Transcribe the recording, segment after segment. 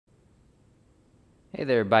Hey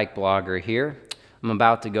there, BikeBlogger here. I'm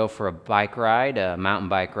about to go for a bike ride, a mountain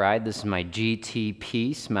bike ride. This is my GT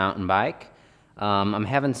Peace mountain bike. I'm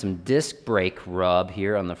having some disc brake rub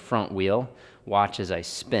here on the front wheel. Watch as I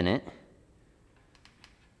spin it.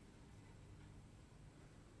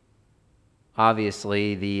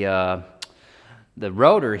 Obviously, the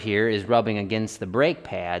rotor here is rubbing against the brake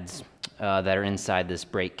pads that are inside this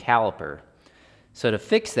brake caliper. So to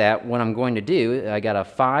fix that, what I'm going to do, I got a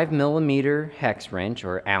 5mm hex wrench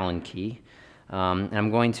or Allen key, and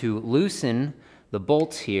I'm going to loosen the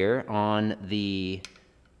bolts here on the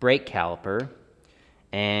brake caliper,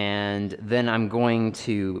 and then I'm going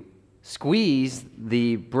to squeeze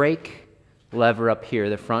the brake lever up here,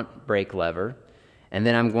 the front brake lever, and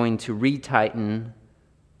then I'm going to retighten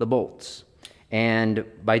the bolts. And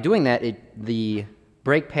by doing that, the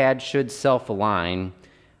brake pad should self-align.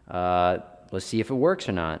 Let's see if it works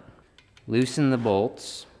or not. Loosen the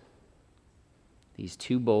bolts. These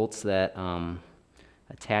two bolts that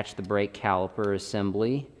attach the brake caliper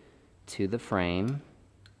assembly to the frame.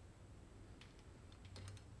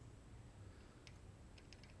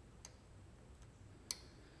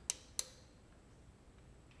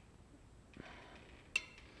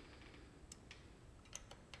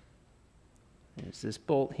 There's this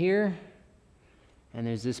bolt here, and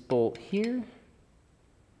there's this bolt here.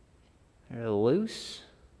 They're loose.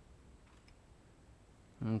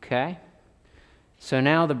 Okay. So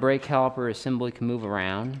now the brake caliper assembly can move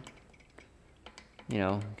around. You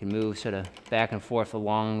know, can move sort of back and forth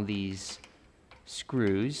along these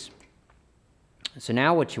screws. So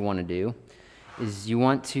now what you want to do is you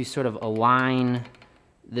want to sort of align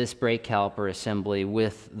this brake caliper assembly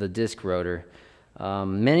with the disc rotor.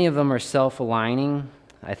 Many of them are self-aligning.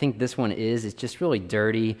 I think this one is. It's just really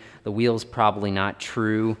dirty. The wheel's probably not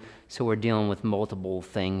true, so we're dealing with multiple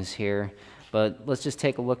things here. But let's just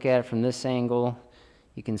take a look at it from this angle.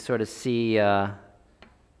 You can sort of see how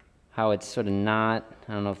it's sort of not,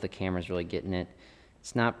 I don't know if the camera's really getting it.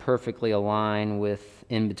 It's not perfectly aligned with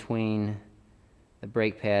in between the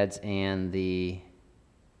brake pads and the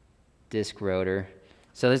disc rotor.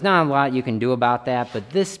 So there's not a lot you can do about that,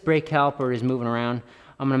 but this brake caliper is moving around.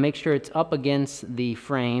 I'm going to make sure it's up against the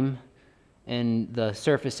frame and the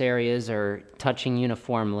surface areas are touching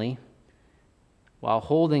uniformly. While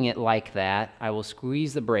holding it like that, I will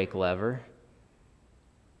squeeze the brake lever.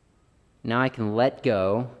 Now I can let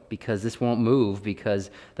go because this won't move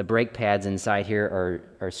because the brake pads inside here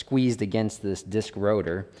are squeezed against this disc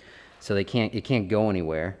rotor, so it can't go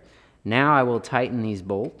anywhere. Now I will tighten these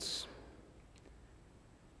bolts.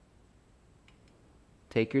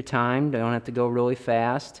 Take your time, don't have to go really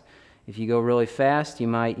fast. If you go really fast, you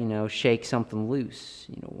might, shake something loose.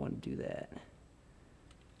 You don't want to do that.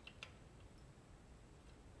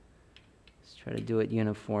 Let's try to do it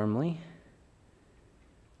uniformly.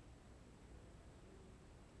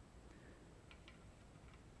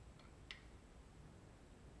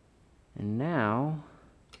 And now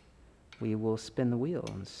we will spin the wheel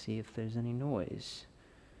and see if there's any noise.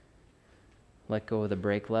 Let go of the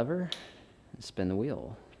brake lever and spin the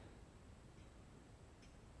wheel.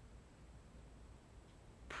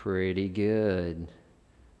 Pretty good.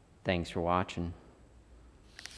 Thanks for watching.